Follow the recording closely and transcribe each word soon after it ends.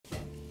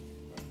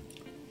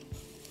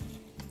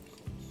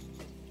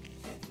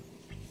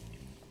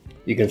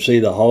You can see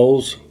the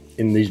holes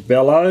in these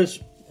bellows,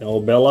 the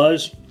old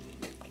bellows,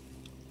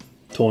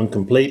 torn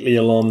completely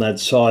along that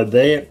side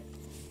there.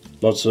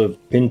 Lots of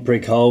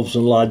pinprick holes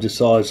and larger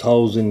size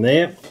holes in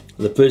there.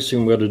 The first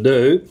thing we've got to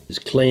do is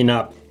clean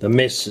up the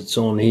mess that's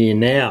on here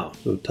now.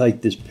 We'll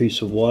take this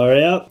piece of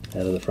wire out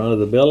of the front of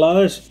the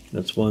bellows.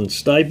 That's one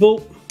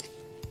staple.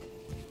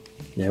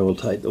 Now we'll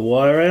take the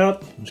wire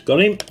out. It's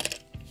got him.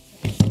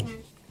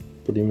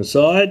 Put him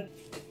aside.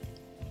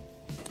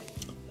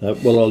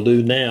 What I'll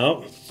do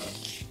now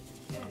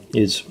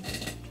is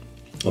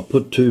I'll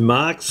put 2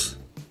 marks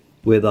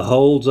where the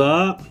holes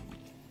are,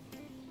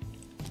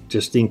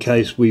 just in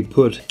case we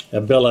put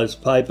our bellows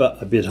paper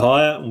a bit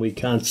higher and we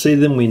can't see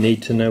them. We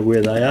need to know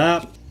where they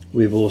are.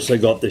 We've also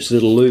got this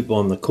little loop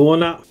on the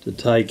corner to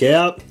take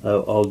out.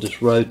 I'll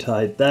just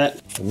rotate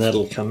that and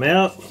that'll come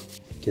out.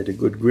 Get a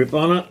good grip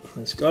on it.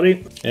 That's got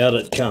him. Out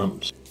it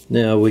comes.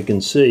 Now we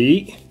can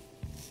see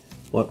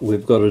what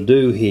we've got to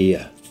do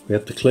here. We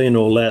have to clean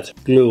all that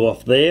glue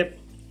off there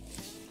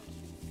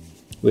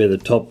where the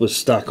top was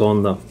stuck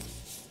on the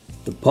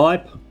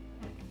pipe.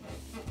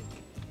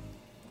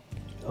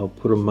 I'll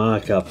put a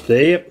mark up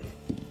there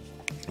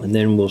and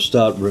then we'll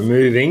start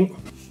removing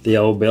the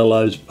old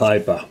bellows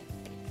paper.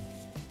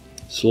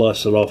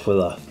 Slice it off with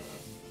a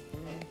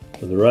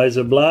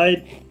razor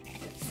blade.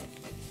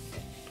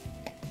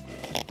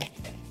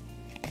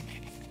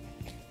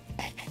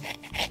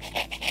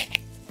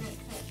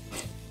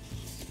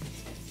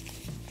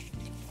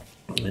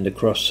 And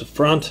across the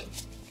front.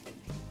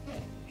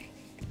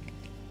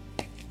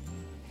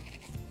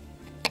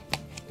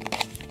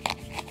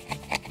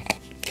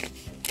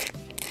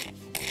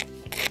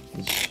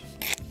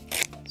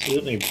 It's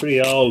certainly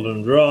pretty old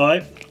and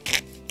dry.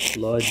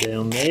 Slide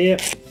down there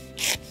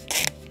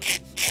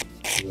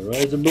with a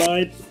razor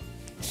blade.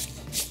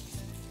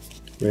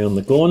 Round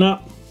the corner.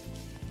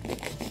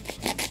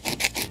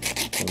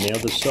 On the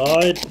other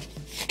side.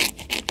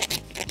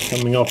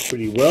 Coming off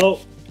pretty well.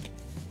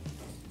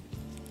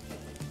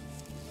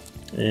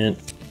 And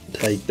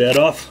take that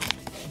off.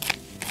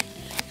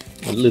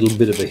 A little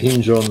bit of a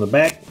hinge on the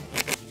back.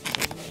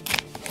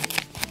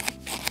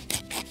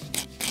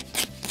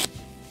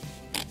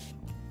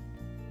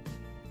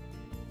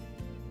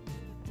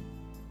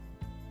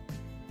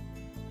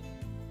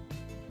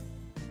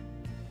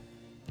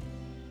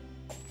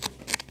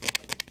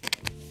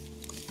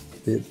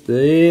 Bit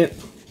there.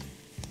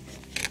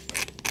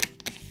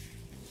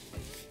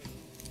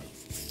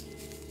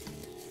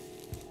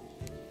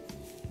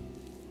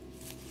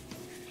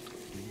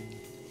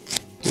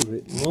 A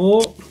bit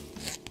more.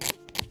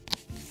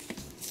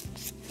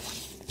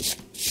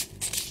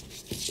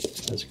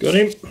 That's got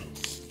him.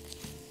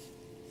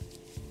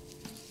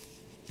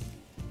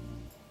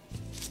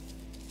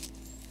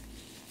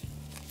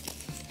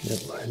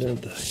 That way,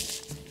 don't they?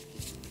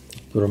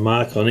 Put a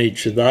mark on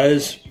each of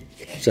those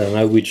so I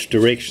know which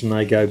direction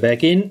they go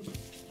back in.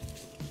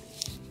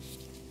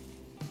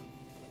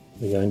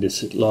 We're going to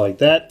sit like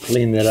that,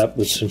 clean that up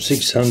with some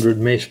 600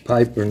 mesh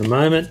paper in a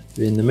moment.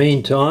 In the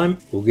meantime,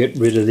 we'll get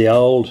rid of the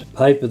old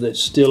paper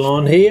that's still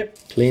on here.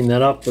 Clean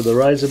that up with a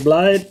razor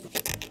blade.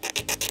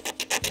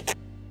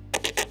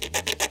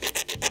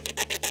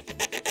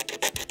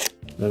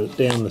 Run it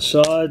down the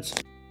sides.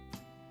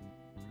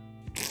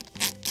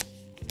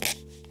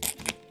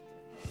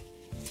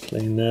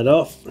 Clean that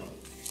off.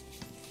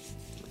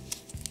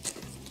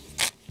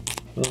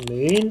 On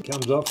the end,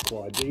 comes off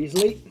quite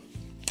easily.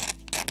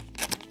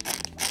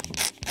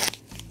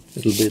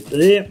 Little bit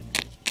there,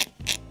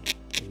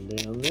 and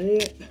down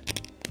there,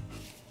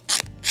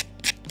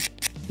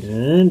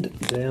 and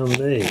down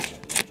there.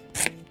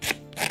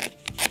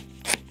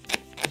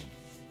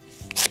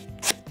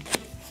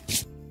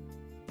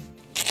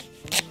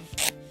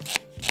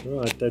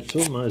 Right, that's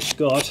almost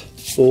got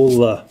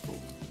all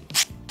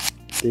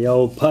the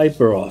old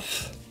paper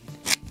off.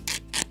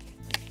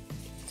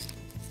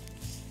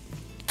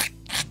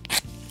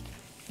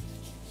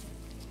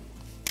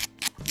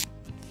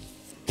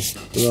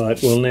 Right,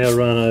 we'll now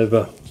run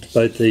over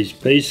both these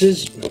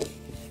pieces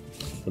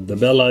of the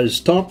bellows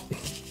top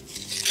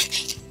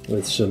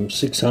with some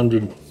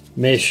 600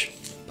 mesh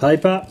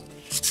paper on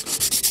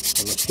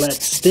a flat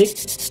stick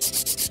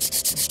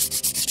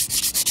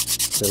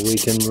so we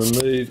can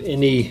remove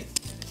any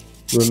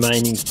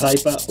remaining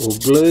paper or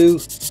glue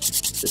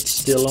that's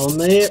still on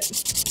there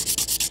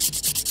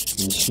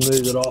and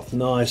smooth it off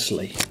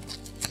nicely.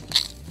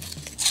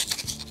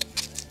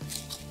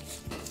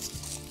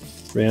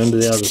 Round to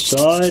the other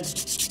side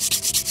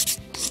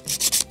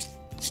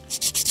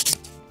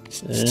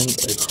and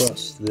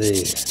across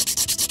there.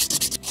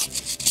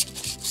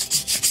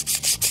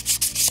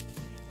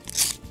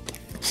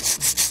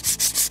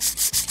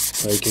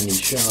 Take any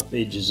sharp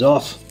edges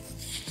off.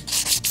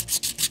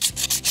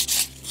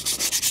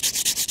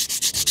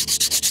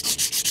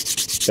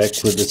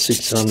 Back with the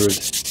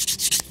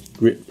 600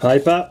 grit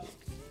paper,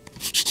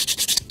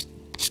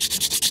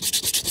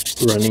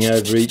 running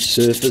over each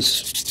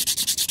surface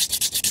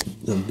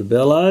of the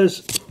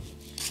bellows,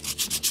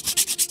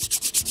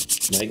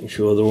 making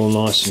sure they're all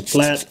nice and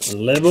flat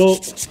and level.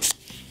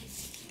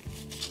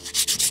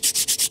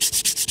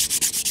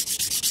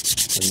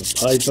 And the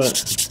paper,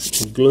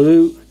 the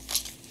glue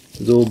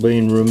has all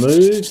been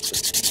removed.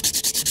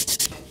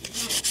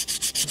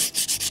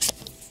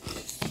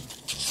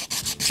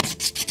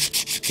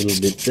 A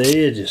little bit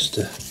there, just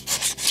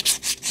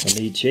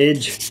on each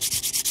edge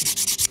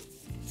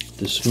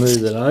to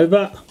smooth it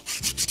over.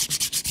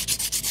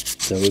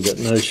 So we've got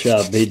no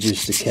sharp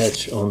edges to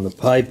catch on the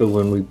paper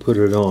when we put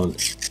it on.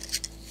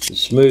 The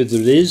smoother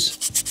it is,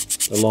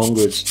 the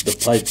longer the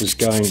paper's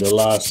going to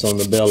last on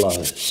the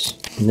bellows.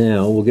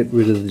 Now we'll get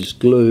rid of this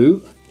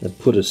glue and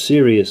put a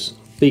serious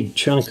big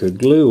chunk of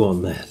glue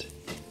on that.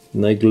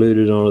 And they glued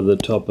it onto the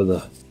top of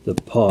the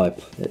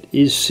pipe. That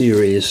is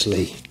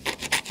seriously,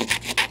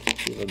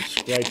 a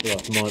scraper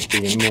off might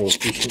be a more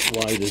efficient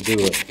way to do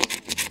it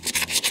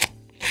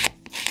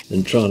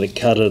than trying to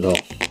cut it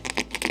off.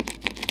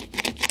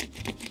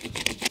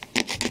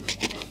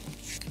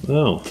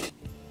 Wow,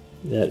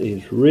 that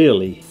is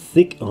really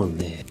thick on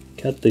there.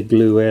 Cut the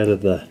glue out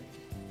of the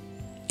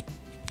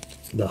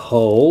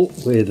hole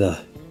where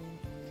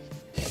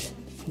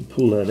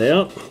pull that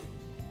out.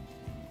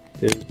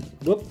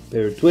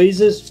 Pair of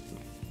tweezers.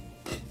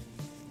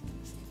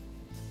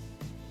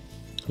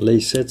 At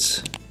least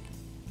that's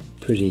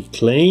pretty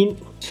clean.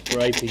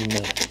 Scraping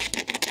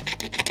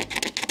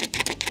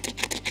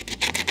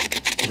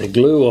the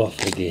glue off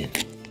again.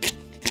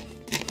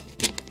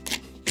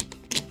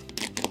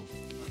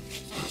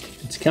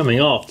 It's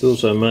coming off. It's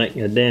also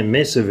making a damn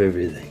mess of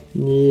everything.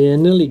 Yeah,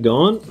 nearly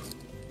gone.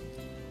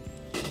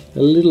 A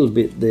little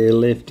bit there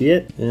left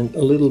yet, and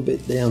a little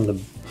bit down the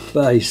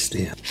base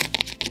there.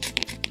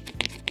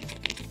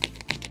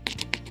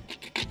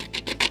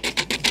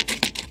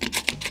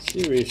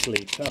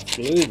 Seriously tough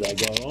glue they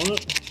got on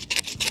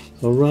it.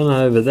 I'll run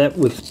over that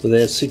with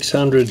our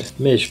 600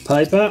 mesh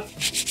paper.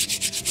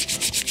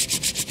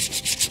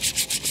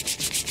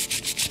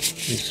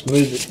 And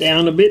smooth it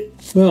down a bit.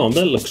 Well,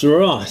 that looks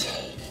alright.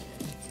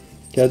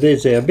 So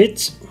there's our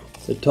bits,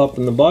 the top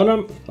and the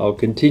bottom. I'll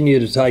continue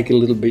to take a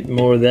little bit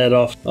more of that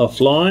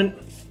offline.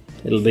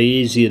 It'll be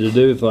easier to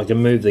do if I can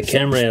move the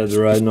camera out of the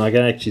road and I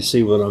can actually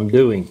see what I'm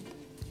doing.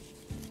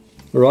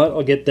 Alright,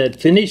 I'll get that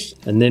finished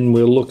and then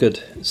we'll look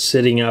at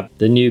setting up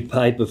the new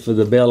paper for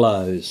the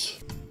bellows.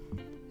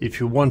 If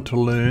you want to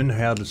learn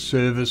how to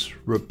service,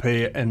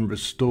 repair and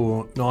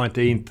restore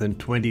 19th and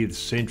 20th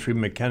century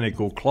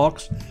mechanical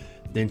clocks,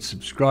 then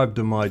subscribe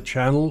to my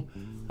channel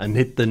and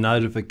hit the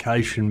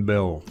notification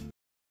bell.